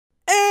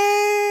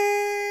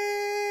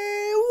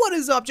What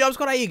is up, Job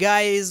Squad? How you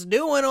guys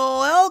doing?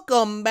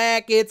 Welcome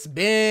back. It's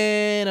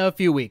been a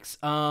few weeks.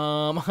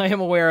 I am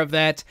aware of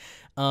that.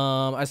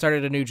 I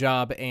started a new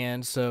job,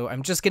 and so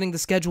I'm just getting the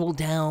schedule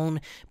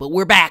down, but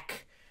we're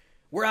back.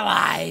 We're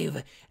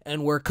alive,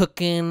 and we're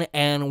cooking,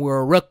 and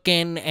we're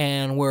rooking,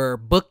 and we're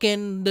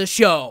booking the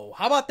show.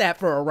 How about that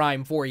for a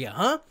rhyme for you,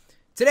 huh?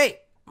 Today,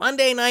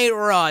 Monday Night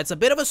Raw. It's a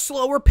bit of a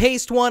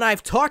slower-paced one.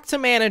 I've talked to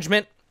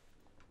management.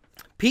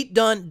 Pete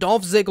Dunne,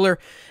 Dolph Ziggler,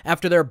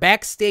 after their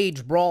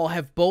backstage brawl,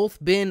 have both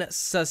been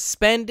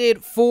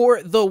suspended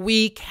for the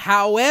week.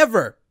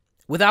 However,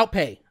 without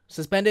pay.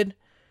 Suspended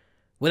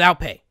without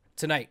pay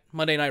tonight,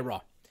 Monday Night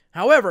Raw.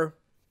 However,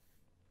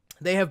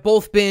 they have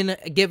both been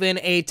given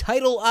a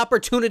title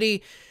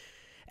opportunity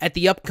at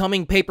the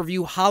upcoming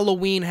pay-per-view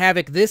Halloween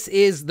Havoc. This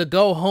is the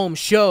go-home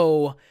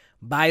show,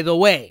 by the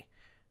way.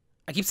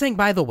 I keep saying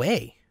by the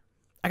way.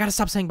 I gotta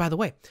stop saying by the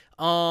way.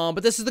 But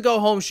this is the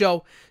go-home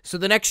show. So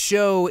the next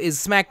show is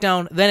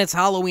SmackDown. Then it's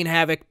Halloween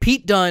Havoc.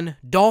 Pete Dunne,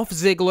 Dolph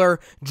Ziggler,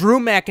 Drew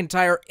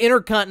McIntyre,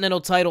 Intercontinental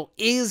title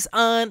is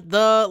on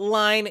the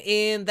line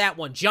in that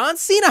one. John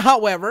Cena,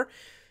 however,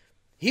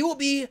 he will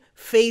be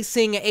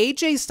facing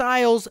AJ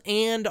Styles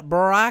and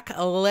Brock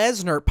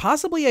Lesnar.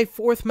 Possibly a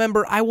fourth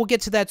member. I will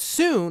get to that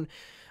soon.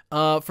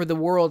 For the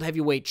World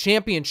Heavyweight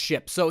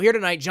Championship. So here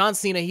tonight, John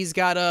Cena, he's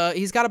got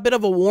a bit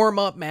of a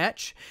warm-up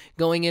match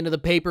going into the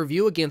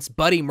pay-per-view against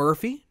Buddy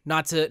Murphy.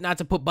 Not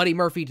to put Buddy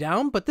Murphy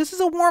down, but this is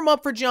a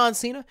warm-up for John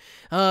Cena.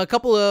 A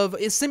couple of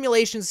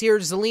simulations here: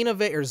 Zelina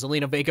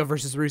Vega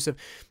versus Rusev,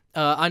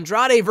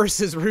 Andrade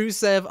versus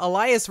Rusev,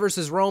 Elias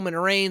versus Roman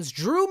Reigns,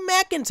 Drew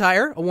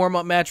McIntyre, a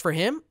warm-up match for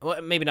him. Well,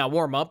 maybe not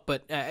warm-up,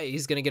 but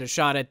he's gonna get a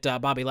shot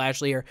at Bobby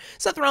Lashley here.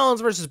 Seth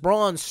Rollins versus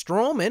Braun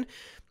Strowman,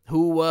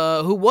 who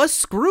was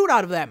screwed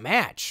out of that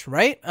match,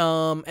 right?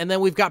 And then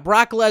we've got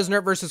Brock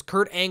Lesnar versus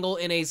Kurt Angle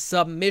in a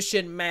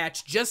submission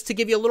match. Just to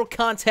give you a little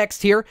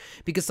context here,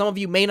 because some of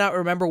you may not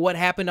remember what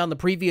happened on the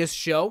previous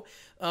show.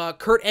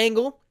 Kurt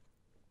Angle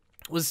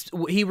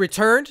he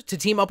returned to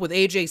team up with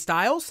AJ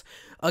Styles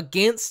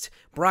against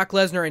Brock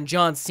Lesnar and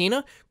John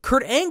Cena.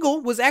 Kurt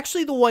Angle was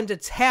actually the one to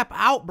tap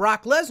out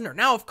Brock Lesnar.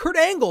 Now, if Kurt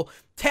Angle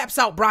taps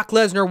out Brock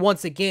Lesnar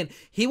once again,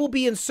 he will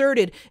be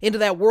inserted into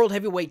that World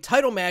Heavyweight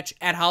title match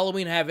at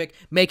Halloween Havoc,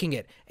 making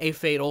it a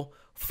fatal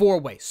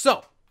four-way.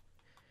 So,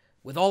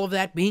 with all of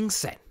that being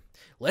said,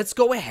 let's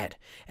go ahead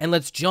and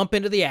let's jump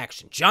into the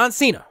action. John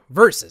Cena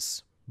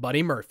versus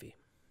Buddy Murphy.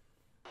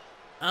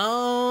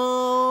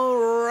 All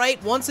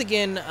right, once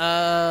again,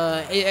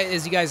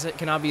 as you guys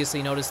can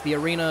obviously notice, the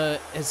arena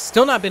has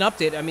still not been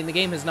updated. I mean, the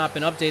game has not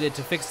been updated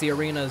to fix the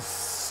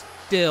arenas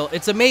still.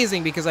 It's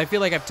amazing because I feel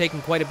like I've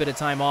taken quite a bit of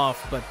time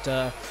off,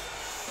 but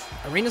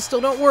arenas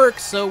still don't work,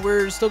 so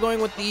we're still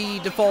going with the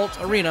default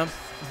arena.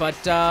 But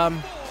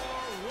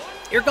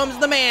here comes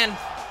the man,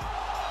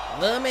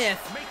 the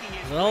myth,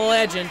 the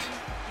legend,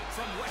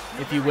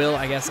 if you will,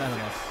 I guess. I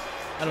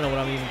don't know what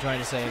I'm even trying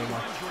to say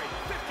anymore.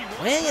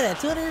 Weighing at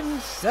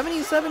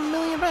 277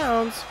 million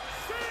pounds,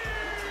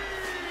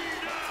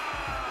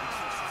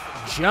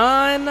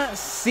 John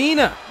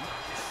Cena.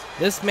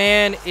 This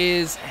man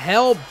is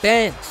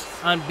hell-bent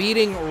on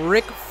beating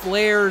Ric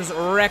Flair's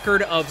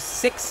record of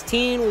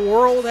 16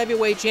 World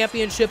Heavyweight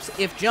Championships.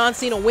 If John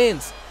Cena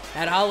wins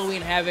at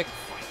Halloween Havoc,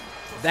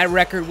 that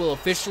record will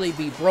officially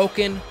be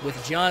broken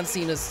with John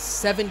Cena's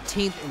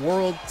 17th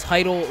world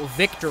title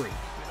victory.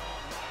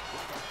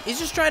 He's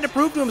just trying to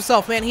prove to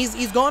himself, man.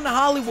 He's gone to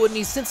Hollywood and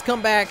he's since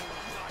come back,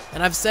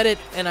 and I've said it,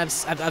 and I've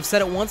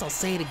said it once. I'll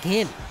say it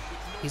again.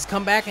 He's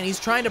come back and he's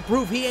trying to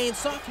prove he ain't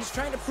soft. He's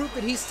trying to prove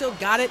that he's still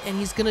got it, and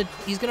he's gonna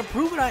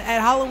prove it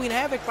at Halloween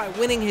Havoc by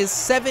winning his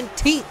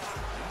 17th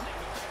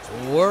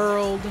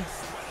world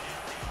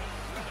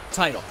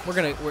title.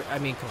 I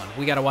mean, come on.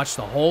 We gotta watch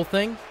the whole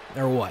thing,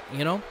 or what?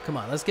 You know? Come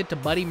on. Let's get to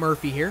Buddy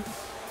Murphy here.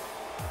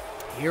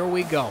 Here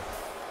we go.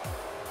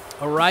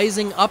 A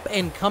rising up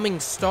and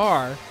coming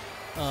star.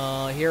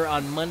 Here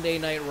on Monday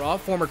Night Raw,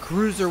 former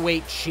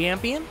Cruiserweight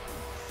Champion,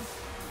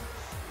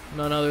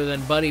 none other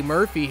than Buddy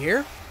Murphy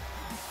here.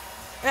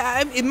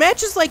 In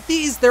matches like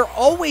these, they're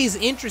always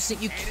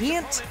interesting. You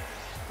can't,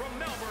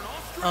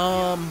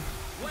 I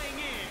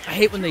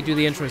hate when they do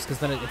the intros because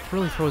then it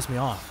really throws me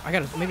off.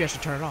 Maybe I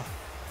should turn it off.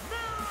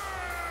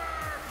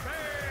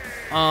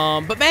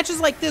 But matches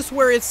like this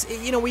where it's,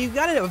 where you've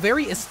got a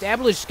very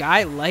established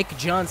guy like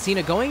John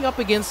Cena going up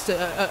against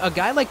a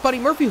guy like Buddy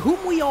Murphy,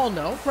 whom we all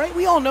know, right?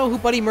 We all know who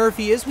Buddy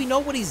Murphy is. We know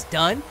what he's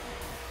done.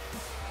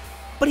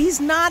 But he's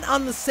not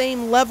on the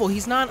same level.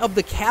 He's not of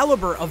the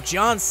caliber of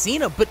John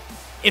Cena. But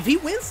if he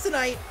wins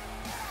tonight,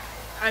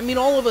 I mean,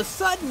 all of a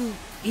sudden,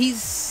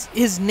 his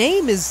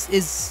name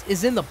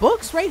is in the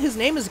books, right? His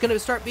name is going to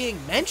start being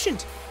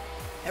mentioned.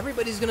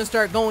 Everybody's going to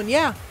start going,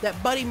 yeah,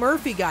 that Buddy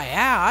Murphy guy,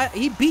 yeah,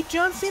 he beat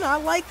John Cena. I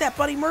like that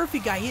Buddy Murphy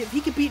guy. If he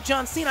could beat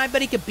John Cena, I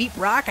bet he could beat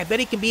Brock. I bet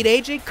he can beat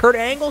AJ, Kurt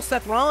Angle,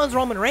 Seth Rollins,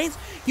 Roman Reigns.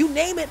 You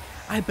name it,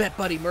 I bet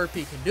Buddy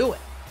Murphy can do it.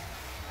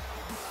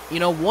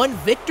 One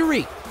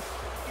victory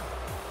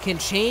can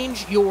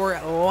change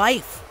your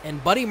life.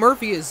 And Buddy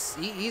Murphy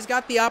he's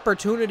got the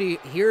opportunity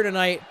here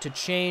tonight to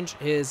change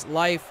his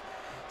life.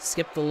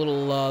 Skip the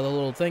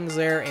little things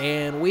there,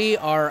 and we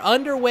are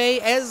underway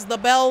as the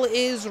bell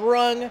is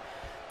rung.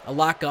 A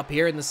lock up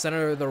here in the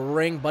center of the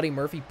ring. Buddy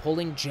Murphy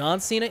pulling John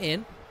Cena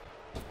in.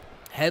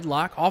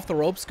 Headlock. Off the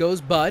ropes goes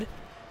Bud.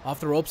 Off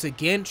the ropes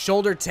again.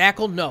 Shoulder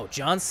tackle. No.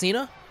 John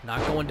Cena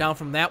not going down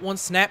from that one.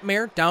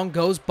 Snapmare. Down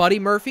goes Buddy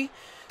Murphy.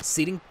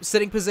 Sitting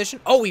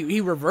position. Oh,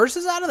 he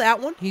reverses out of that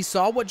one. He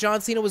saw what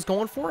John Cena was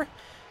going for.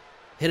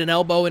 Hit an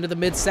elbow into the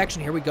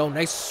midsection. Here we go.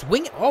 Nice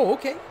swing. Oh,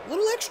 okay.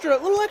 Little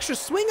extra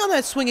swing on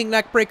that swinging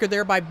neck breaker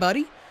there by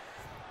Buddy.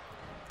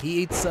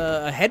 He eats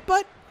a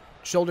headbutt.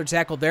 Shoulder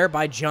tackle there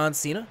by John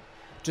Cena.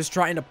 Just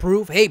trying to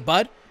prove, hey,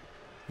 bud,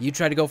 you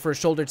tried to go for a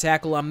shoulder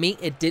tackle on me.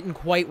 It didn't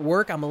quite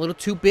work. I'm a little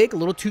too big, a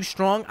little too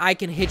strong. I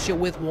can hit you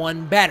with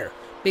one better.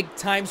 Big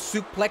time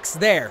suplex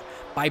there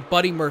by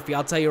Buddy Murphy.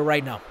 I'll tell you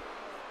right now.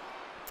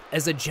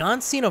 As a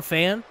John Cena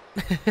fan,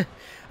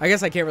 I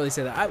guess I can't really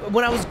say that.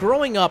 When I was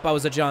growing up, I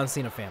was a John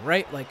Cena fan,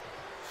 right? Like,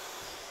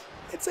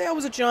 I'd say I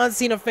was a John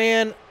Cena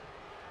fan.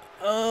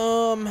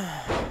 God,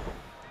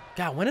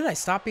 when did I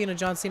stop being a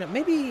John Cena?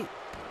 Maybe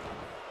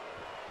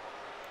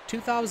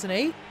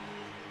 2008?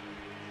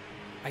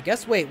 I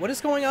guess, wait, what is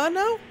going on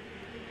now?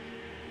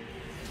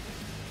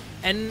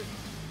 And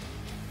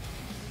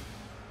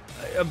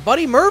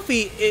Buddy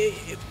Murphy,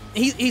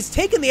 he's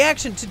taking the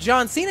action to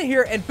John Cena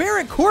here, and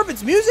Baron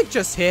Corbin's music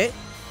just hit.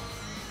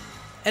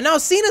 And now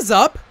Cena's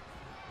up.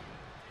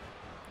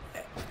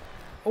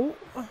 Oh,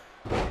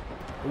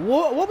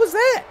 what was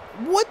that?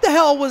 What the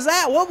hell was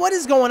that? What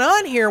is going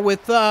on here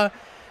with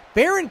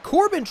Baron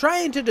Corbin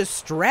trying to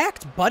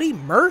distract Buddy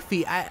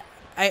Murphy?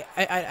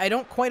 I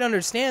don't quite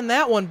understand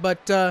that one,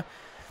 but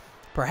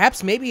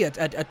perhaps maybe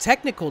a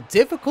technical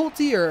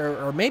difficulty,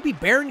 or maybe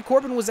Baron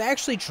Corbin was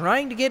actually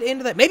trying to get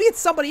into that. Maybe it's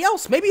somebody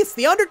else. Maybe it's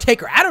The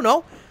Undertaker. I don't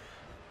know.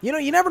 You know,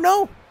 you never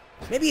know.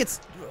 Maybe it's...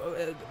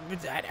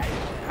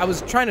 I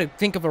was trying to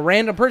think of a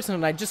random person,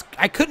 and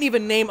I couldn't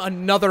even name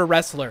another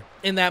wrestler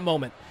in that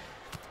moment.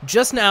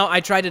 Just now, I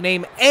tried to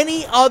name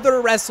any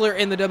other wrestler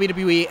in the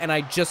WWE, and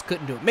I just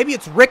couldn't do it. Maybe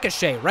it's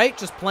Ricochet, right?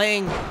 Just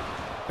playing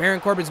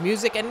Baron Corbin's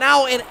music. And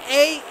now in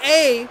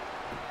AA,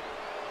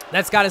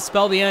 that's got to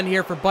spell the end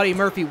here for Buddy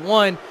Murphy.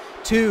 1,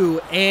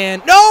 2,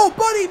 and... No!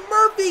 Buddy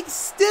Murphy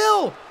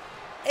still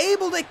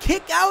able to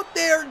kick out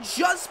there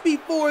just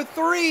before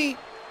 3.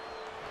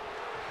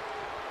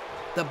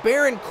 The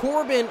Baron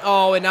Corbin...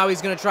 Oh, and now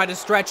he's going to try to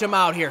stretch him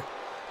out here.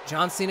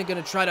 John Cena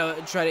going to try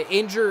to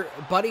injure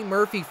Buddy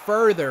Murphy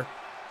further.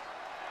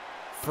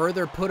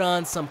 Further put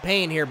on some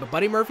pain here, but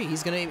Buddy Murphy,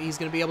 he's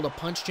gonna be able to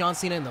punch John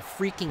Cena in the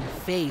freaking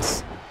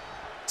face.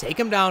 Take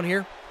him down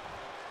here.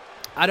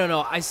 I don't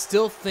know. I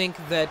still think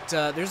that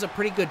there's a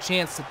pretty good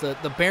chance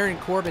that the Baron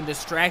Corbin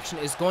distraction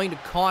is going to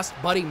cost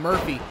Buddy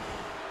Murphy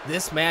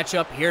this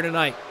matchup here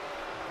tonight.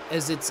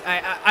 As it's,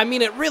 I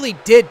mean, it really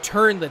did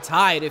turn the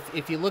tide.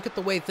 If you look at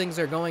the way things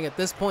are going at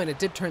this point, it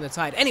did turn the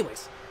tide.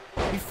 Anyways,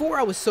 before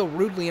I was so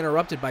rudely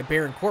interrupted by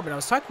Baron Corbin, I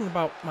was talking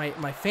about my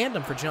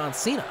fandom for John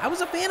Cena. I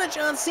was a fan of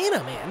John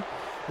Cena, man.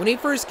 When he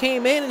first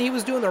came in and he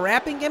was doing the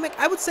rapping gimmick,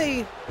 I would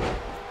say,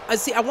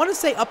 I want to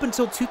say up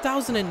until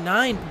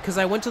 2009, because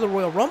I went to the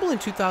Royal Rumble in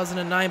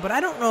 2009, but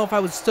I don't know if I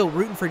was still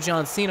rooting for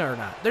John Cena or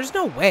not. There's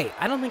no way.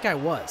 I don't think I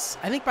was.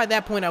 I think by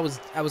that point I was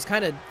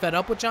kind of fed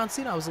up with John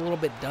Cena. I was a little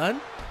bit done.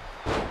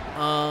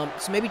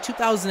 So maybe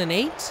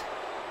 2008.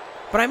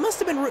 But I must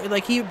have been,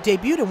 like, he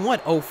debuted in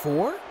what,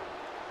 04?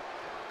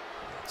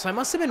 So I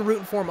must have been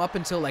rooting for him up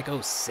until like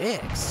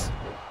 06.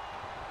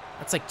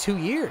 That's like 2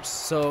 years.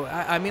 So,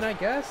 I mean, I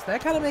guess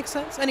that kind of makes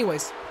sense.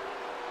 Anyways,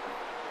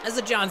 as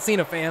a John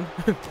Cena fan,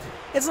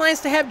 it's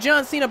nice to have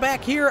John Cena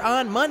back here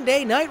on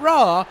Monday Night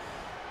Raw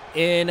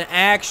in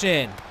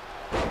action.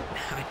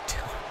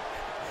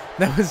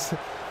 That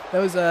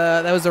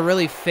was a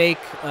really fake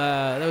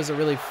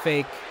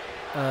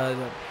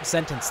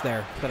sentence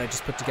there that I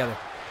just put together.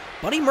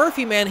 Buddy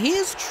Murphy, man, he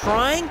is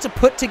trying to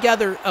put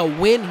together a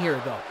win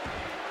here, though.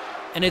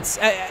 And it's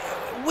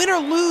win or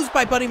lose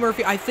by Buddy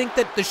Murphy. I think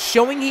that the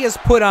showing he has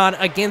put on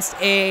against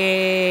one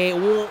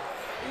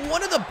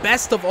of the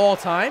best of all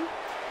time,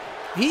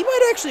 he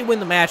might actually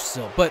win the match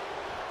still. But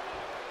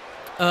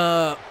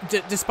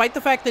despite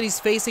the fact that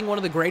he's facing one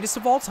of the greatest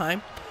of all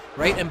time,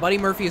 right? And Buddy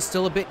Murphy is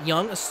still a bit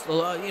young.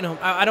 You know,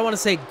 I don't want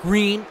to say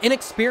green,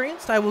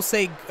 inexperienced. I will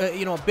say,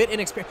 you know, a bit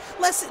inexperienced,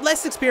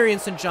 less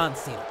experienced than John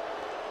Cena.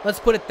 Let's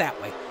put it that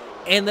way.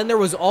 And then there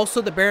was also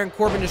the Baron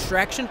Corbin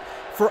distraction.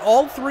 For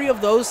all three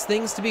of those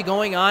things to be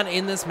going on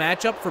in this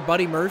matchup for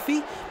Buddy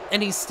Murphy,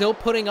 and he's still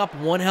putting up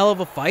one hell of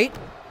a fight,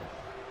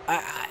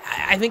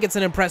 I think it's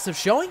an impressive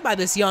showing by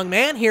this young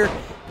man here,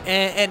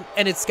 and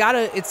it's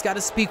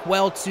gotta speak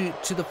well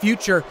to the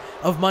future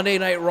of Monday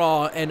Night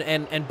Raw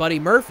and Buddy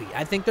Murphy.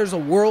 I think there's a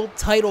world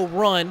title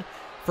run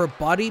for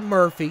Buddy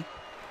Murphy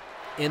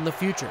in the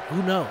future.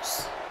 Who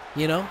knows?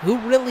 You know, who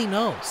really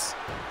knows?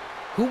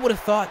 Who would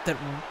have thought that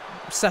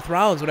Seth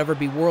Rollins would ever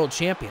be world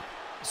champion?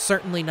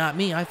 Certainly not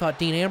me. I thought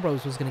Dean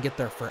Ambrose was going to get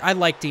there first. I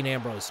like Dean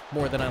Ambrose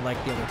more than I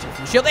like the other two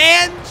from the Shield.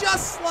 And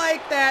just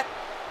like that,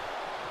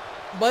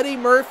 Buddy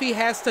Murphy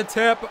has to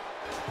tap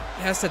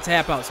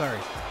out. Sorry.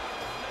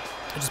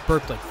 I just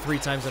burped like 3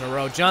 times in a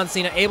row. John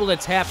Cena able to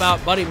tap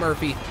out Buddy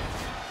Murphy.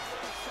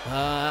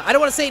 I don't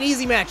want to say an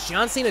easy match.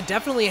 John Cena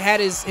definitely had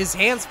his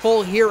hands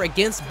full here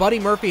against Buddy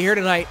Murphy here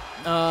tonight.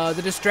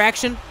 The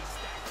distraction.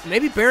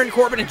 Maybe Baron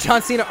Corbin and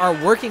John Cena are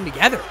working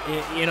together,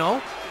 you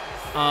know?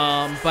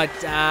 But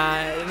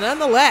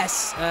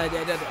nonetheless,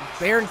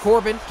 Baron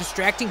Corbin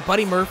distracting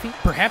Buddy Murphy.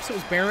 Perhaps it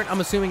was Baron. I'm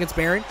assuming it's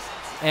Baron.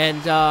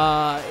 And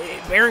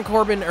Baron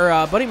Corbin, or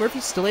Buddy Murphy,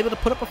 still able to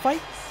put up a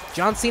fight.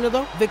 John Cena,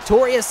 though,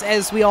 victorious,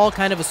 as we all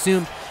kind of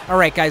assumed. All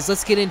right, guys,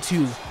 let's get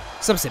into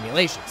some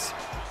simulations.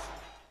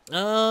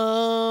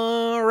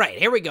 All right,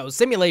 here we go.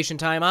 Simulation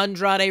time.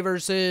 Andrade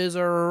versus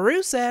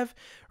Rusev.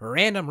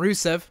 Random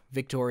Rusev,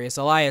 victorious.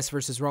 Elias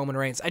versus Roman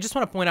Reigns. I just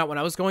want to point out, when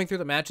I was going through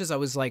the matches, I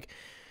was like,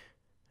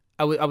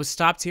 I was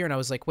stopped here, and I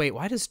was like, wait,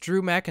 why does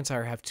Drew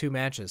McIntyre have 2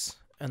 matches?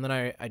 And then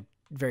I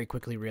very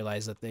quickly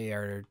realized that they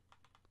are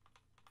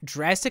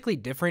drastically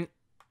different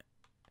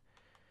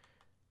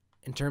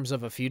in terms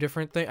of a few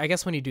different things. I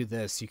guess when you do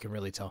this, you can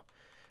really tell.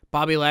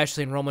 Bobby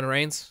Lashley and Roman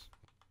Reigns,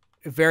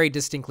 very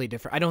distinctly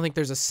different. I don't think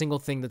there's a single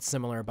thing that's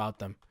similar about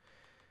them.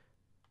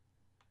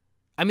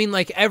 I mean,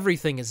 like,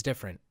 everything is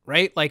different,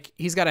 right? Like,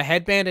 he's got a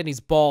headband and he's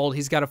bald.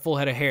 He's got a full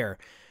head of hair.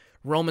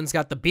 Roman's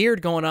got the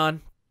beard going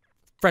on,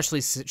 freshly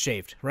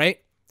shaved,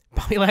 right?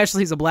 Bobby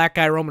Lashley's a black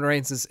guy. Roman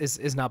Reigns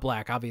is not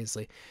black,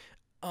 obviously.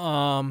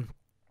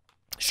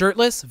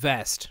 Shirtless,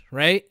 vest,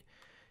 right?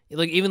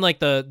 Like, even like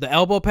the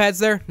elbow pads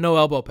there, no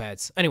elbow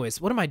pads. Anyways,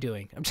 what am I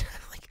doing? I'm just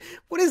like,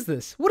 what is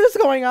this? What is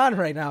going on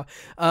right now?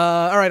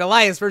 All right,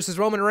 Elias versus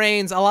Roman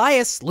Reigns.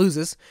 Elias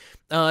loses.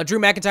 Drew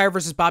McIntyre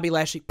versus Bobby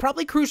Lashley.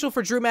 Probably crucial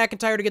for Drew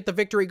McIntyre to get the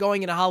victory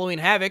going into Halloween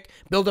Havoc.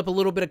 Build up a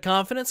little bit of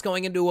confidence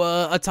going into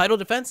a title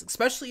defense,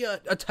 especially a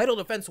title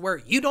defense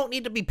where you don't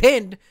need to be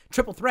pinned.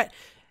 Triple threat.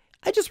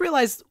 I just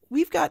realized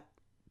we've got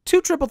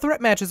 2 triple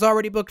threat matches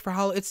already booked for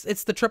Halloween.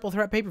 It's the triple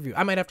threat pay-per-view.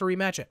 I might have to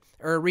rematch it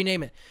or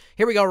rename it.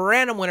 Here we go.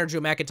 Random winner,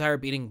 Drew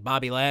McIntyre beating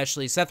Bobby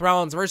Lashley. Seth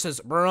Rollins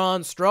versus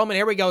Braun Strowman.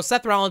 Here we go.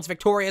 Seth Rollins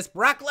victorious.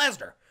 Brock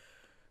Lesnar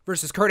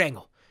versus Kurt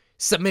Angle.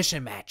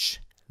 Submission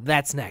match.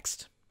 That's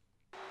next.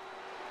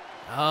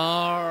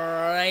 All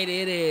right,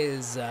 it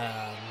is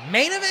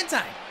main event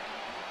time.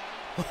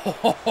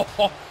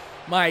 Oh,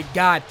 my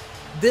God.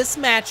 This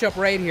matchup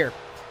right here.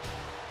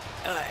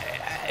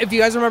 If you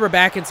guys remember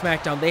back in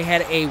SmackDown, they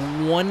had a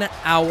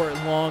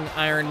 1-hour-long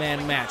Iron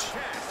Man match.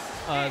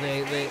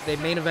 They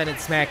main evented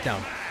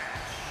SmackDown.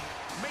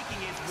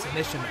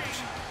 Submission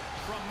match.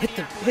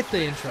 Hit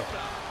the intro.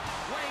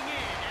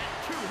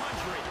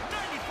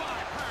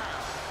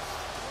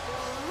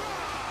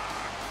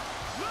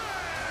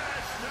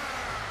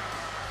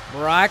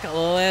 Brock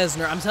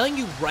Lesnar. I'm telling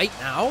you right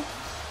now,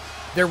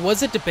 there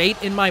was a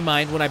debate in my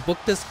mind when I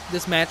booked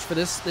this match for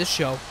this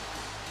show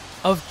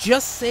of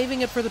just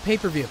saving it for the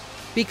pay-per-view,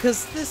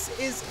 because this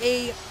is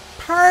a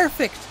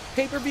perfect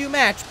pay-per-view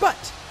match.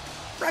 But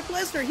Brock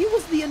Lesnar, he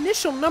was the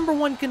initial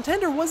 #1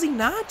 contender, was he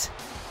not?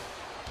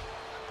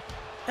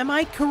 Am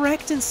I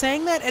correct in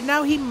saying that? And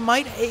now he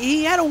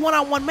had a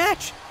one-on-one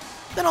match.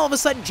 Then all of a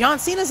sudden, John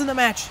Cena's in the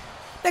match.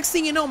 Next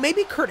thing you know,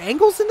 maybe Kurt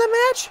Angle's in the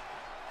match?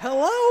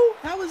 Hello?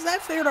 How is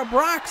that fair to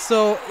Brock?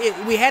 So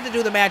we had to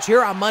do the match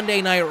here on Monday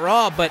Night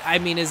Raw, but I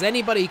mean, is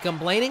anybody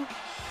complaining?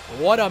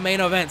 What a main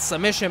event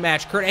submission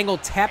match. Kurt Angle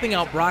tapping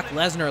out Brock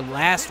Lesnar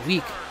last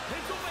week.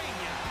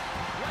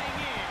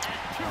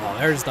 Oh,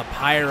 there's the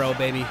pyro,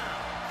 baby.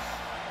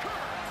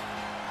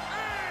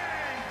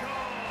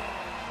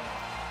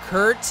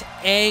 Kurt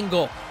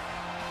Angle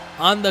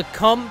on the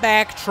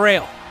comeback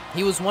trail.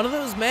 He was one of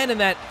those men in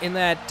that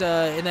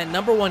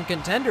 #1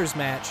 contenders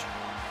match.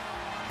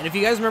 And if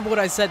you guys remember what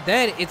I said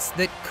then, it's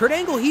that Kurt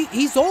Angle,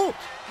 he's old,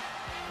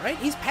 right?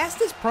 He's past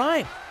his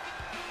prime.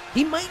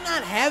 He might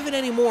not have it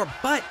anymore,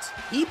 but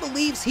he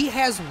believes he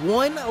has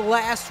one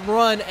last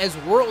run as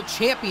world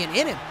champion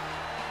in him.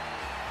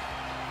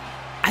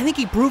 I think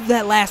he proved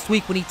that last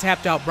week when he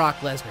tapped out Brock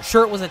Lesnar.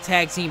 Sure, it was a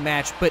tag team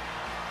match, but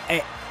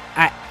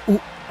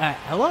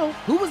hello?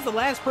 Who was the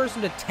last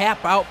person to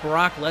tap out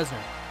Brock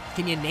Lesnar?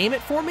 Can you name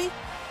it for me?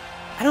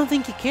 I don't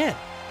think you can.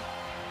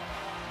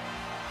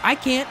 I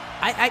can't.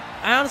 I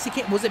honestly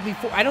can't. Was it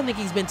before? I don't think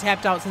he's been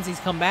tapped out since he's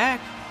come back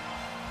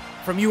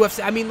from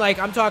UFC. I mean, like,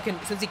 I'm talking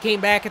since he came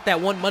back at that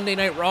one Monday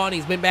Night Raw, and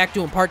he's been back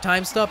doing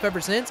part-time stuff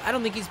ever since. I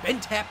don't think he's been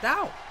tapped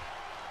out.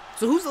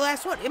 So who's the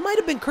last one? It might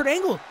have been Kurt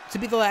Angle to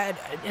be the last.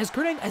 Has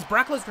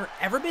Brock Lesnar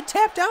ever been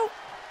tapped out?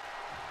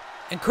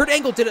 And Kurt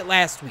Angle did it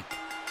last week.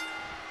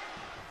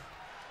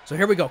 So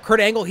here we go.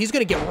 Kurt Angle, he's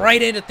going to get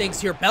right into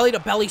things here.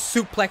 Belly-to-belly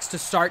suplex to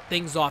start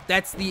things off.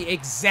 That's the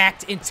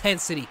exact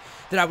intensity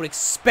that I would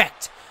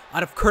expect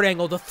out of Kurt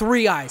Angle. The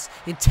 3 eyes.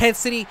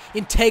 Intensity,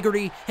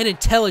 integrity, and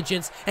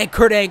intelligence. And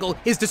Kurt Angle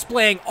is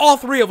displaying all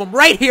 3 of them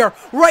right here,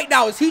 right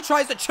now, as he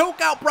tries to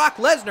choke out Brock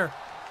Lesnar.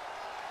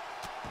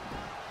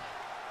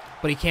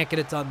 But he can't get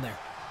it done there.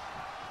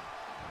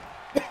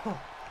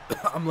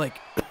 I'm like,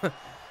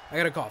 I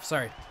got a cough.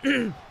 Sorry.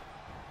 I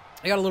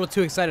got a little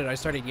too excited. I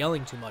started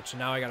yelling too much, and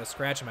now I got a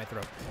scratch in my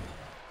throat.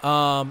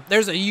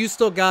 There's a "You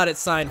Still Got It"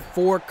 sign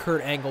for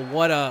Kurt Angle.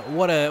 What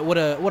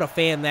a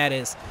fan that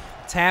is.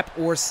 Tap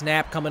or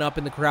snap coming up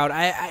in the crowd.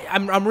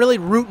 I'm really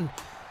rooting.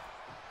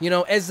 You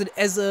know, as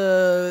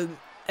a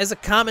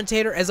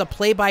commentator, as a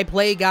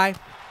play-by-play guy,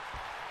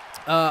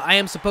 I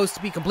am supposed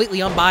to be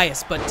completely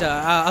unbiased, but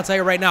I'll tell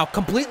you right now,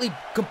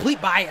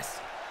 complete bias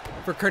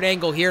for Kurt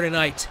Angle here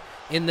tonight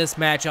in this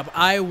matchup.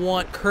 I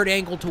want Kurt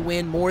Angle to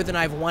win more than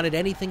I've wanted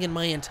anything in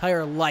my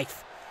entire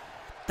life.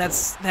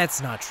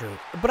 That's not true,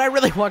 but I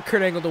really want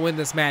Kurt Angle to win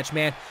this match,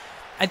 man.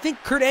 I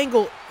think Kurt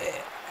Angle,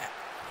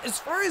 as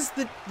far as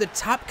the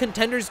top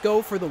contenders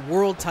go for the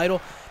world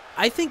title,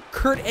 I think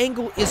Kurt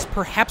Angle is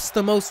perhaps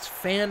the most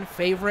fan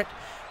favorite,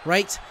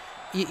 right?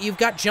 You've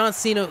got John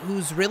Cena,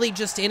 who's really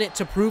just in it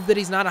to prove that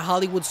he's not a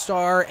Hollywood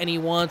star, and he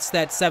wants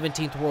that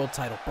 17th world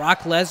title. Brock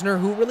Lesnar,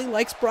 who really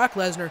likes Brock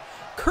Lesnar.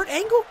 Kurt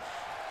Angle,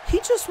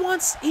 he just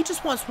wants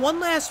one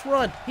last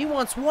run. He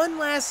wants one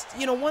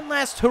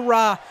last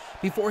hurrah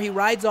before he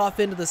rides off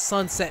into the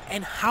sunset.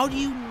 And how do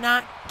you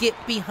not get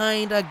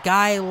behind a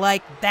guy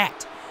like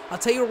that? I'll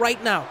tell you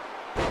right now,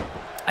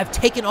 I've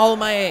taken all of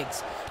my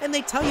eggs. And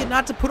they tell you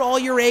not to put all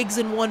your eggs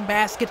in one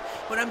basket,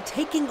 but I'm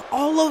taking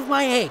all of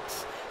my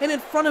eggs. And in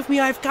front of me,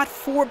 I've got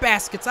 4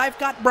 baskets. I've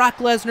got Brock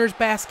Lesnar's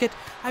basket.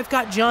 I've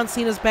got John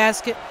Cena's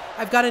basket.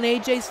 I've got an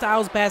AJ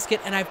Styles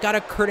basket. And I've got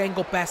a Kurt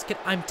Angle basket.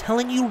 I'm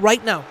telling you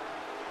right now,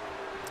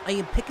 I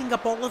am picking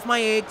up all of my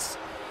eggs.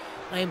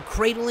 I am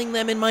cradling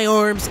them in my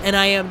arms. And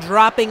I am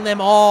dropping them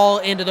all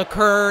into the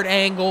Kurt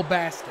Angle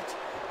basket.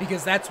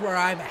 Because that's where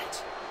I'm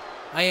at.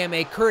 I am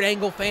a Kurt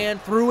Angle fan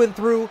through and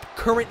through,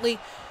 currently,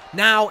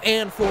 now,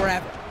 and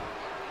forever.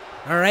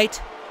 All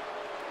right?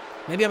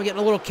 Maybe I'm getting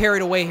a little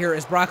carried away here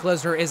as Brock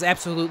Lesnar is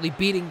absolutely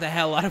beating the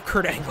hell out of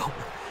Kurt Angle.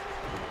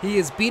 He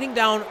is beating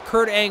down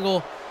Kurt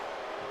Angle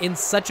in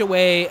such a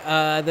way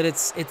that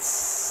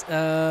it's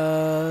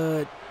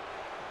kind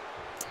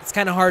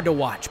of hard to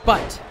watch.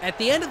 But at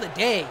the end of the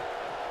day,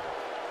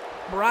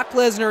 Brock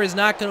Lesnar is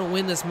not going to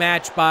win this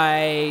match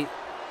by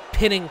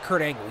pinning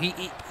Kurt Angle.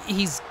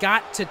 He's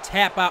got to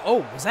tap out.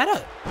 Oh, was that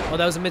a... Oh,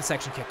 that was a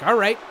midsection kick. All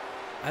right.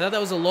 I thought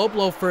that was a low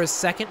blow for a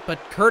second, but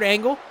Kurt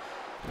Angle...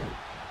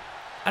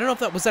 I don't know if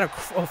that was a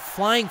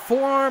flying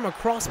forearm, a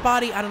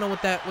crossbody. I don't know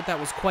what that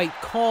was quite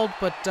called,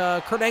 but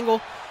Kurt Angle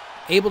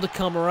able to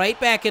come right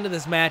back into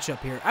this matchup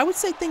here. I would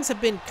say things have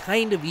been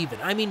kind of even.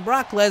 I mean,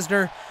 Brock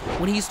Lesnar,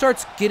 when he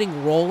starts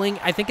getting rolling,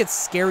 I think it's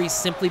scary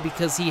simply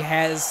because he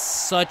has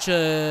such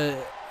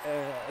a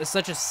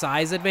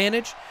size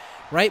advantage,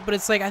 right? But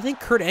it's like, I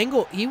think Kurt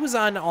Angle, he was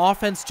on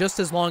offense just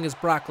as long as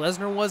Brock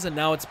Lesnar was, and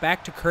now it's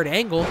back to Kurt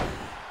Angle.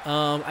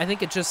 I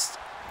think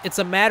it's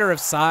a matter of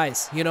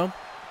size, you know?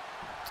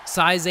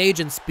 Size,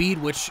 age, and speed,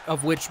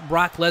 of which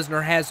Brock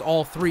Lesnar has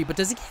all 3. But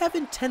does he have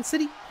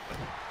intensity?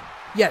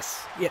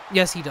 Yes.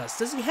 Yes, he does.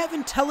 Does he have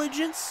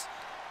intelligence?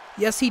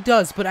 Yes, he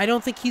does. But I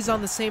don't think he's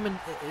on the same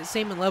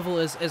level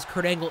as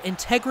Kurt Angle.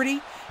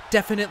 Integrity?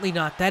 Definitely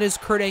not. That is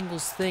Kurt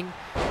Angle's thing.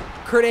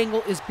 Kurt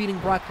Angle is beating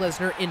Brock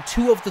Lesnar in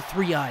 2 of the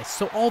 3 eyes.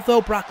 So although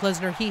Brock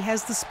Lesnar, he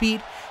has the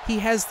speed, he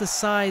has the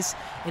size,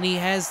 and he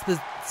has the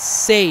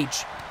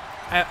sage.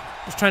 I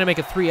was trying to make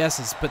it 3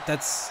 S's, but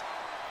that's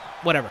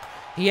whatever.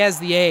 He has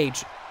the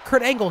age.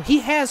 Kurt Angle,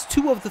 he has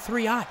 2 of the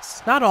 3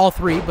 eyes. Not all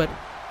 3, but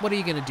what are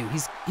you going to do?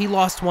 He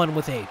lost 1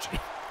 with age.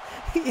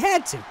 He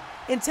had to.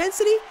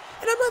 Intensity?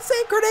 And I'm not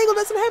saying Kurt Angle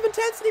doesn't have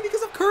intensity,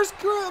 because of course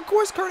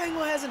Kurt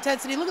Angle has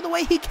intensity. Look at the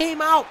way he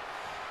came out.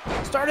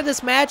 Started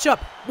this matchup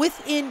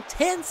with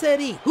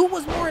intensity. Who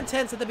was more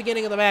intense at the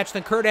beginning of the match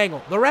than Kurt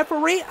Angle? The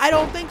referee? I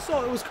don't think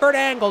so. It was Kurt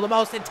Angle, the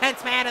most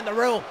intense man in the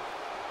room.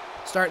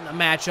 Starting the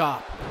match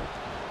off.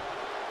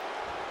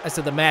 I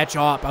said the match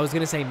off. I was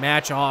going to say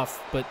match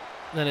off, but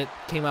then it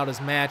came out as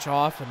match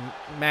off and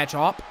match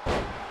op.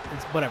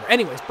 It's whatever.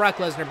 Anyways, Brock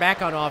Lesnar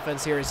back on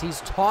offense here as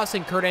he's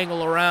tossing Kurt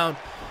Angle around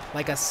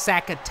like a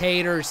sack of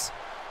taters.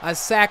 A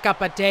sack of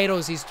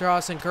potatoes. He's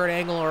tossing Kurt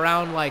Angle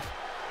around like...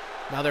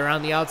 Now they're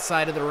on the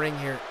outside of the ring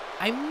here.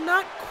 I'm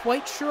not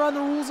quite sure on the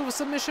rules of a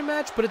submission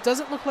match, but it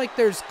doesn't look like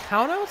there's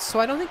countouts,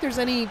 so I don't think there's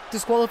any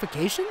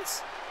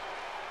disqualifications.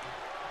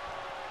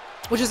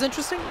 Which is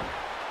interesting.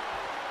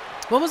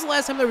 When was the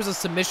last time there was a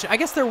submission? I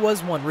guess there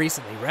was one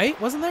recently, right?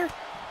 Wasn't there?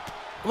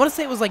 I want to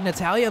say it was like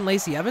Natalya and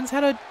Lacey Evans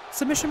had a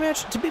submission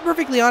match. To be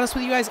perfectly honest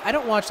with you guys, I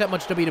don't watch that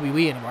much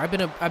WWE anymore.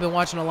 I've been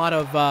watching a lot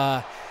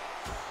of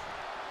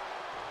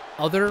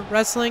other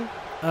wrestling.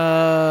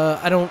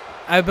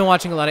 I've been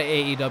watching a lot of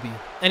AEW.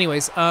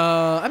 Anyways,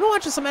 I've been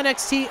watching some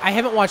NXT. I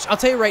haven't watched, I'll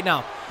tell you right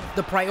now,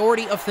 the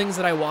priority of things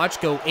that I watch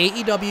go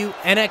AEW,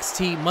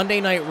 NXT, Monday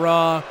Night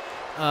Raw,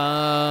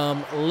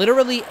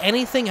 literally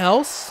anything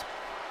else.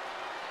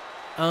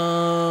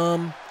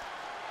 Then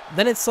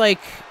it's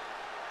like,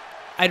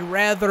 I'd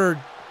rather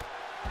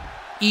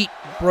eat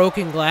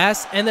broken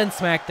glass, and then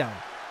SmackDown.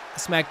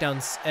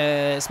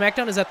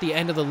 SmackDown is at the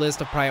end of the list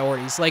of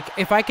priorities. Like,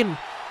 if I can,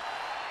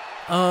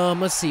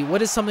 let's see,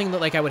 what is something that,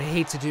 like, I would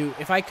hate to do?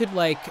 If I could,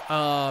 like,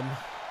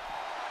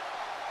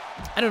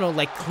 I don't know,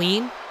 like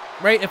clean,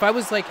 right? If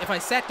I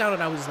sat down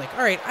and I was like,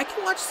 all right, I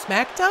can watch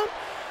SmackDown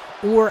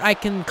or I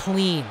can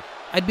clean.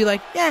 I'd be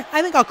like, yeah,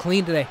 I think I'll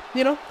clean today.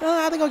 You know,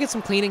 I think I'll get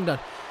some cleaning done.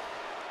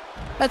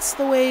 That's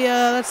the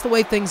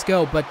way things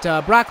go. But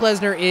Brock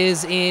Lesnar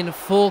is in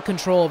full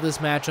control of this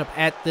matchup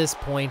at this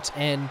point,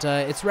 and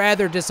it's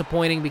rather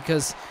disappointing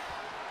because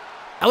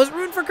I was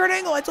rooting for Kurt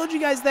Angle. I told you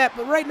guys that,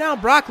 but right now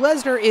Brock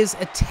Lesnar is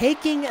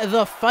taking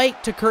the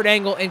fight to Kurt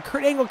Angle, and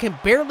Kurt Angle can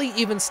barely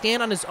even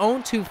stand on his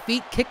own 2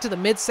 feet. Kick to the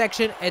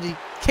midsection, and he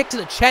kick to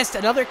the chest,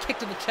 another kick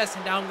to the chest,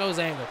 and down goes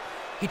Angle.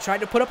 He tried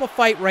to put up a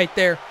fight right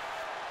there,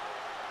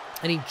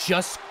 and he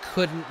just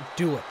couldn't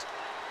do it.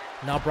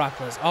 Now Brock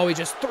Lesnar, he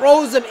just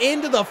throws him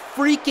into the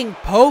freaking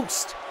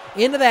post,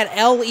 into that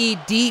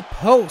LED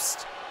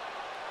post.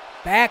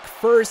 Back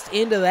first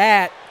into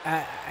that.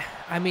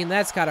 I mean,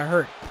 that's got to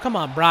hurt. Come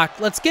on, Brock.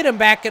 Let's get him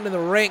back into the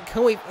ring.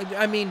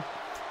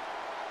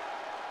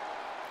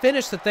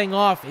 Finish the thing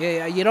off.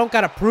 You don't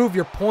got to prove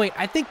your point.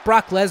 I think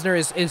Brock Lesnar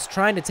is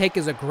trying to take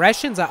his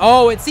aggressions out.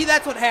 Oh, and see,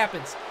 that's what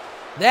happens.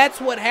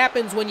 That's what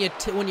happens when you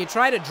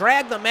try to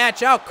drag the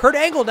match out. Kurt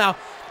Angle now,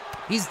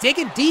 he's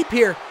digging deep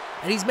here,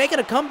 and he's making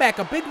a comeback.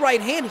 A big right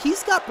hand.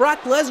 He's got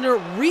Brock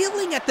Lesnar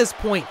reeling at this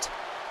point.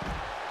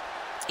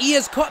 He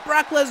has caught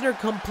Brock Lesnar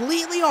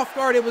completely off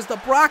guard. It was the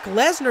Brock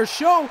Lesnar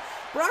show.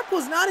 Brock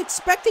was not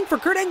expecting for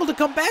Kurt Angle to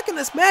come back in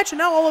this match, and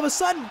now all of a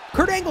sudden,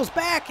 Kurt Angle's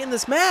back in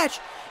this match.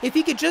 If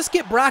he could just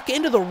get Brock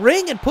into the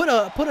ring and put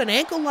an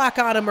ankle lock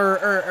on him or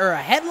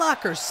a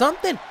headlock or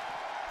something,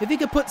 if he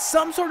could put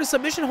some sort of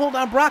submission hold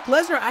on Brock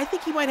Lesnar, I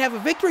think he might have a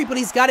victory, but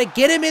he's got to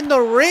get him in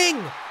the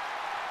ring.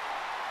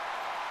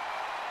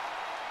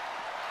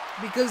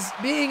 Because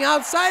being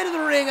outside of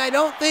the ring, I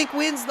don't think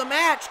wins the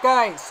match,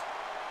 guys.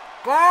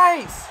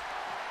 Guys,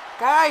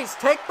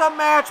 take the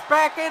match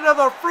back into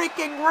the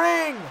freaking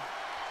ring.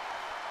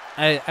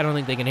 I don't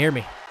think they can hear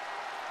me.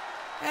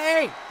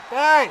 Hey,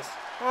 guys.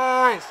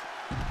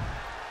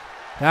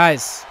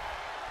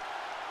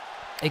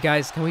 Hey,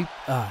 guys, can we,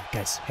 can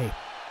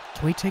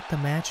we take the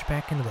match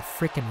back into the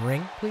freaking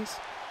ring, please?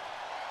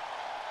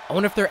 I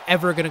wonder if they're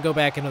ever going to go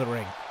back into the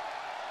ring.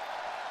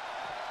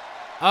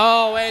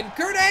 Oh, and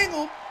Kurt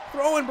Angle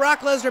throwing Brock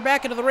Lesnar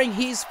back into the ring.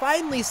 He's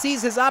finally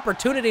sees his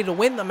opportunity to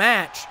win the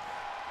match.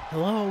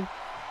 Hello?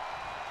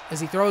 As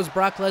he throws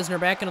Brock Lesnar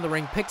back into the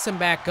ring, picks him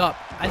back up.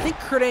 I think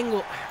Kurt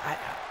Angle,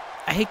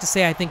 I hate to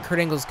say I think Kurt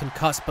Angle's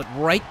concussed, but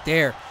right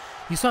there,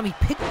 you saw me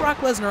pick Brock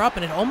Lesnar up,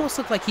 and it almost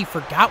looked like he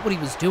forgot what he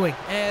was doing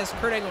as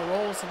Kurt Angle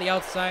rolls to the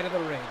outside of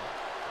the ring.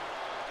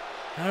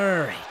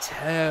 Alright,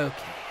 okay,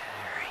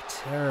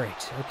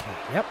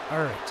 yep,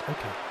 alright,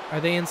 okay.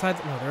 Are they inside?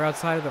 No, they're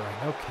outside of the ring,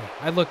 okay.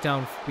 I looked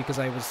down because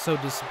I was so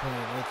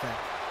disappointed with that.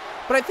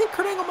 But I think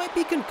Kurt Angle might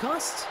be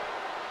concussed.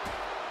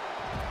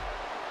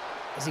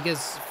 As he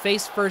gets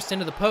face first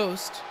into the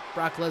post,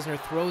 Brock Lesnar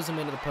throws him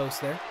into the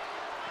post there.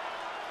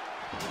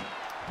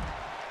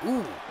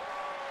 Ooh.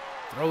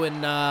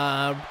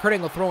 Kurt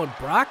Angle throwing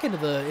Brock into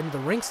the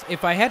ring.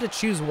 If I had to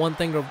choose one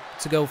thing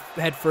to go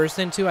head first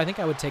into, I think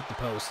I would take the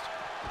post.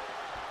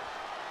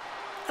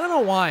 I don't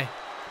know why,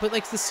 but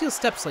like the steel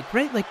steps,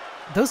 right,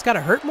 those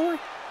gotta hurt more.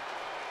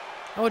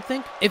 I would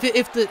think if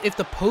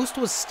the post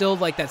was still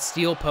like that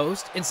steel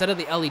post instead of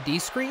the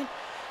LED screen,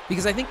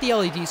 because I think the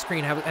LED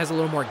screen has a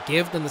little more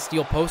give than the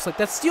steel post. Like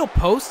that steel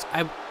post,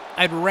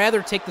 I'd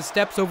rather take the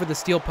steps over the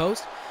steel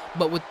post,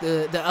 but with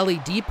the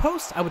LED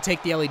post, I would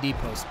take the LED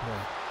post more.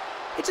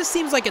 It just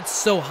seems like it's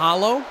so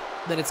hollow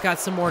that it's got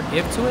some more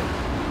give to it.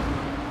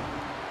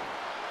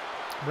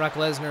 Brock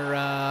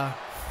Lesnar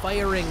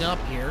firing up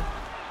here.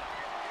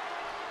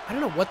 I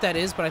don't know what that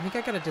is, but I think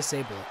I gotta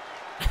disable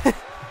it.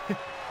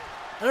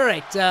 All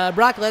right,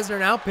 Brock Lesnar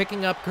now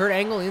picking up Kurt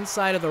Angle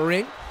inside of the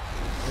ring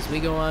as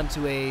we go on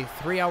to a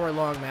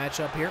 3-hour-long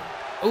matchup here.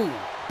 Ooh,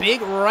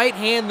 big right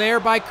hand there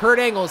by Kurt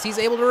Angle as he's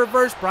able to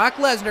reverse Brock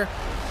Lesnar.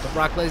 But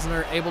Brock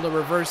Lesnar able to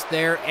reverse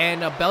there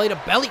and a belly to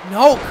belly.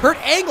 No, Kurt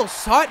Angle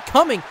saw it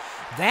coming.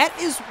 That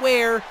is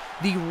where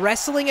the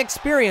wrestling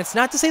experience,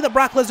 not to say that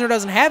Brock Lesnar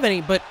doesn't have any,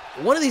 but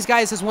one of these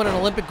guys has won an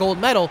Olympic gold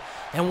medal,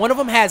 and one of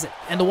them hasn't.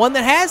 And the one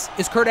that has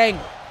is Kurt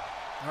Angle.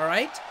 All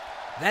right?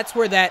 That's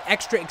where that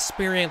extra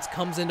experience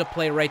comes into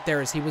play right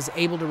there, as he was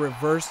able to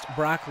reverse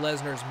Brock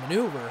Lesnar's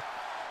maneuver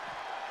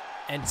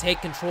and take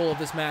control of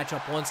this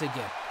matchup once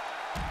again.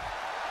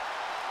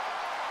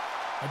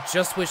 I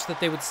just wish that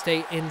they would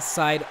stay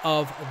inside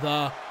of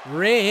the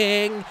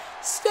ring.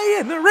 Stay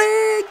in the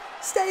ring!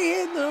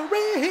 Stay in the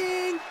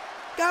ring!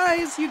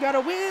 Guys, you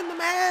gotta win the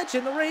match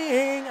in the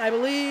ring, I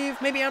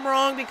believe. Maybe I'm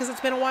wrong because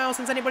it's been a while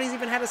since anybody's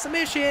even had a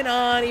submission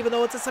on, even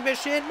though it's a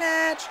submission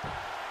match.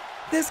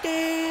 This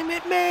game,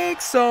 it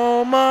makes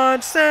so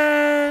much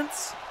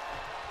sense.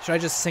 Should I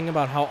just sing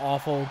about how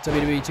awful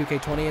WWE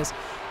 2K20 is?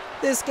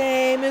 This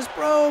game is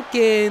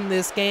broken.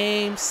 This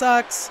game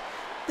sucks.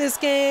 This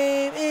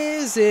game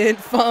isn't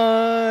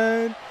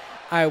fun.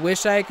 I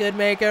wish I could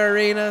make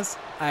arenas.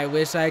 I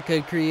wish I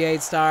could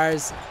create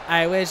stars.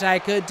 I wish I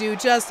could do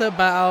just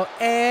about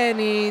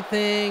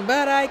anything,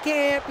 but I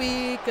can't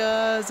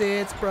because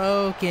it's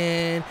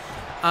broken.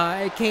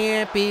 I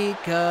can't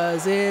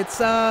because it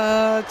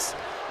sucks.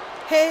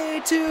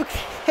 Hey,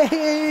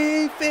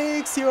 2K,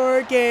 fix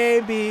your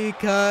game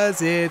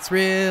because it's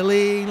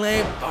really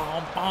lame.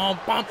 Bom, bom,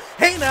 bom.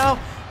 Hey, now,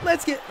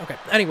 let's get... Okay,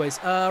 anyways,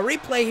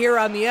 replay here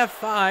on the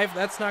F5.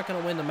 That's not going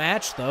to win the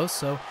match, though,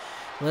 so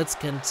let's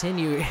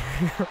continue.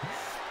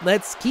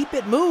 Let's keep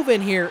it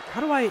moving here.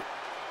 How do I...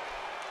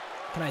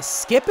 Can I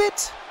skip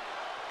it?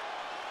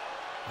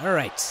 All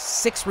right,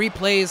 6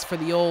 replays for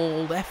the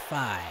old F5.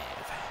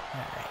 All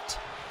right.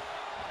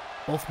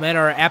 Both men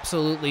are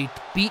absolutely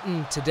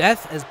beaten to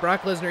death as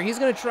Brock Lesnar. He's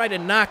going to try to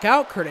knock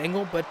out Kurt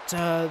Angle, but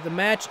the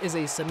match is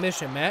a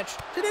submission match.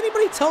 Did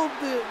anybody tell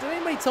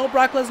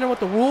Brock Lesnar what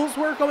the rules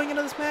were going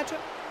into this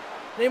matchup?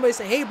 Did anybody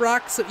say, hey,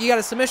 Brock, so you got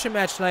a submission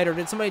match tonight? Or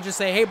did somebody just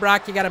say, hey,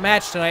 Brock, you got a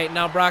match tonight, and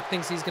now Brock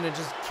thinks he's going to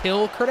just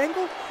kill Kurt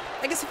Angle?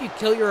 I guess if you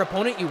kill your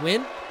opponent, you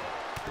win.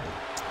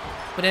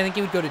 But I think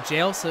he would go to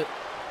jail, so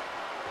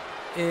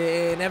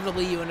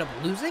inevitably you end up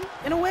losing,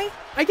 in a way,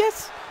 I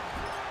guess?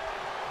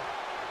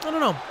 I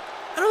don't know.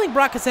 I don't think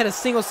Brock has had a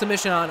single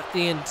submission on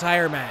the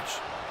entire match.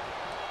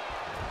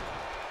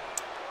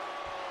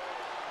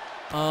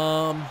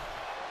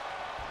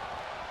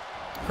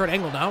 Kurt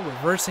Angle now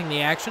reversing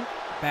the action.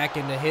 Back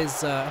into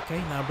his, okay,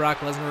 now Brock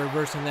Lesnar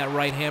reversing that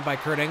right hand by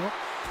Kurt Angle.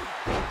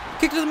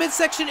 Kick to the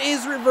midsection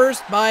is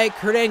reversed by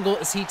Kurt Angle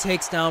as he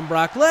takes down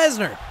Brock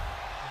Lesnar.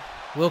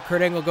 Will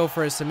Kurt Angle go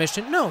for a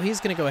submission? No, he's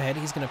going to go ahead.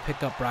 He's going to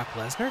pick up Brock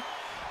Lesnar.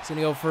 He's going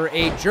to go for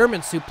a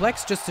German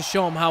suplex just to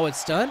show him how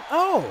it's done.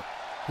 Oh!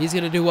 He's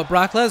going to do what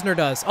Brock Lesnar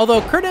does. Although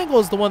Kurt Angle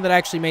is the one that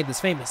actually made this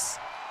famous.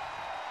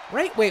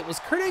 Right? Wait, was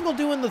Kurt Angle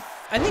doing the...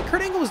 I think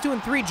Kurt Angle was doing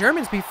 3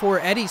 Germans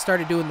before Eddie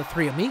started doing the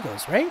 3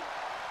 Amigos, right?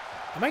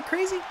 Am I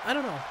crazy? I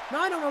don't know. No,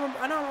 I don't know.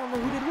 I don't know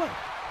who did what.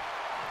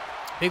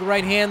 Big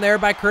right hand there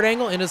by Kurt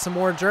Angle into some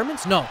more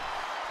Germans. No.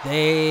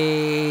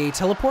 They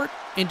teleport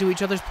into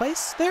each other's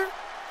place there.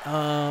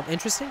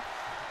 Interesting.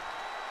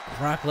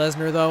 Brock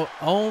Lesnar, though,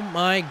 oh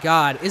my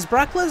God. Is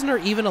Brock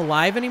Lesnar even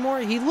alive anymore?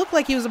 He looked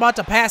like he was about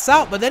to pass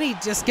out, but then he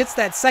just gets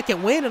that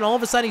second win, and all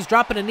of a sudden he's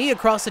dropping a knee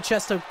across the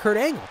chest of Kurt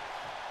Angle.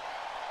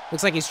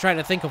 Looks like he's trying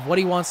to think of what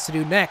he wants to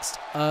do next.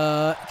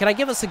 Can I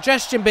give a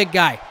suggestion, big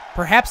guy?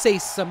 Perhaps a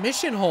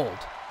submission hold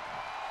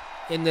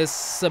in this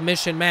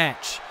submission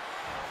match.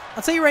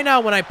 I'll tell you right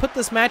now, when I put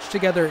this match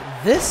together,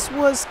 this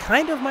was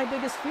kind of my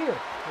biggest fear.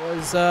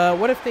 Was,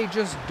 what if they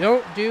just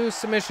don't do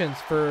submissions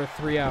for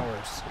 3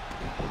 hours?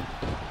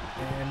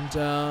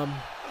 And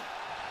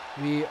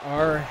we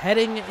are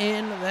heading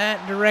in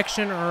that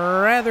direction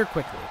rather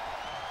quickly.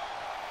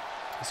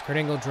 As Kurt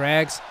Angle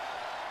drags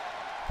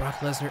Brock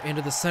Lesnar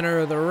into the center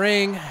of the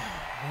ring,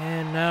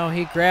 and now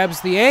he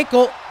grabs the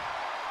ankle,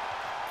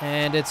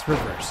 and it's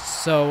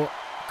reversed. So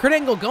Kurt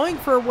Angle going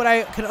for what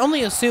I could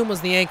only assume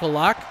was the ankle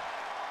lock.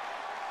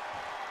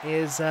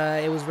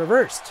 It was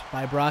reversed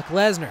by Brock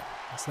Lesnar.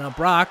 It's now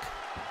Brock,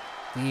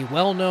 the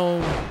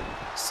well-known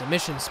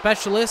submission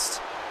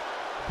specialist,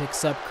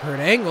 picks up Kurt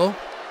Angle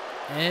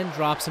and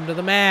drops him to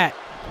the mat.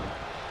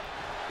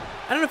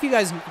 I don't know if you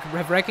guys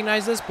have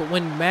recognized this, but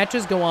when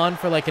matches go on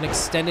for like an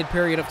extended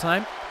period of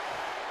time,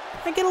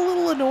 I get a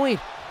little annoyed.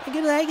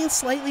 I get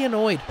slightly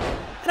annoyed.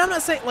 And I'm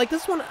not saying, like,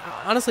 this one,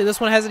 honestly, this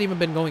one hasn't even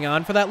been going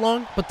on for that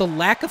long, but the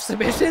lack of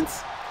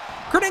submissions,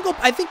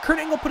 I think Kurt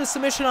Angle put a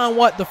submission on,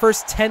 what, the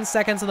first 10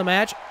 seconds of the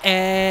match,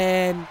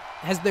 and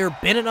has there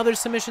been another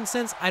submission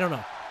since? I don't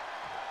know.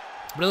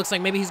 But it looks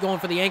like maybe he's going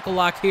for the ankle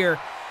lock here.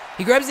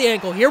 He grabs the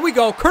ankle. Here we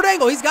go. Kurt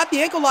Angle, he's got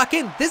the ankle lock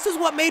in. This is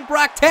what made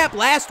Brock tap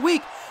last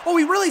week. Oh,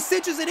 he really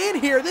cinches it in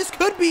here. This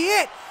could be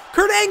it.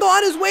 Kurt Angle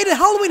on his way to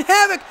Halloween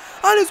Havoc,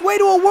 on his way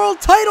to a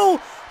world title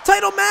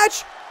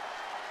match.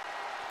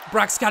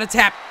 Brock's got to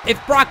tap.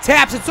 If Brock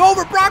taps, it's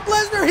over. Brock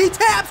Lesnar, he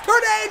taps.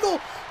 Kurt Angle.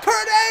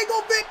 Kurt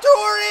Angle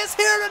victorious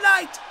here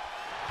tonight.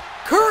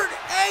 Kurt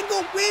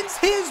Angle wins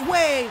his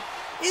way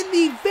in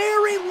the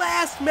very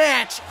last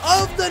match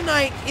of the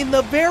night, in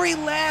the very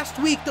last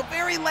week, the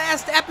very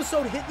last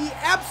episode, hit the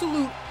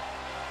absolute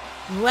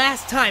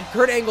last time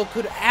Kurt Angle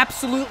could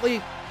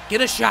absolutely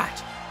get a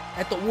shot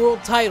at the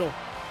world title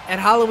at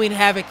Halloween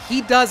Havoc.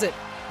 He does it.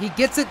 He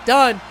gets it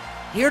done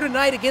here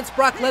tonight against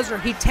Brock Lesnar.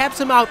 He taps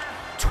him out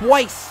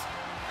twice.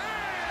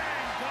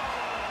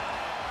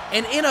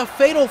 And in a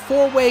fatal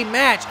 4-way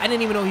match, I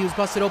didn't even know he was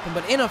busted open,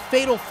 but in a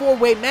fatal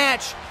 4-way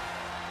match,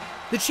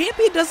 the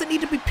champion doesn't need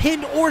to be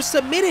pinned or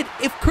submitted.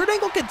 If Kurt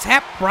Angle can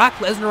tap Brock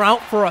Lesnar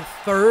out for a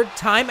 3rd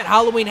time at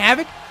Halloween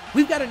Havoc,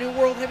 we've got a new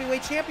World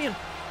Heavyweight Champion.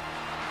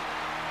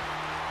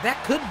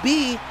 That could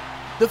be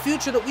the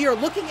future that we are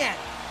looking at.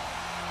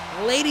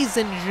 Ladies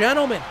and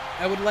gentlemen,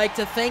 I would like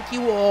to thank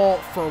you all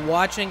for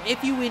watching.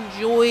 If you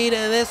enjoyed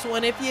this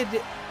one, if you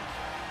did...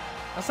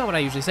 That's not what I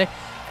usually say.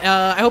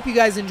 I hope you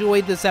guys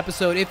enjoyed this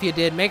episode. If you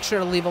did, make sure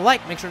to leave a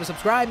like, make sure to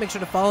subscribe, make sure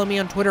to follow me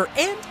on Twitter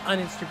and on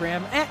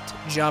Instagram at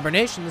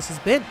JobberNation. This has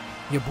been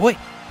your boy,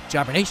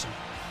 JobberNation.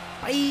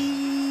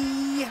 Bye!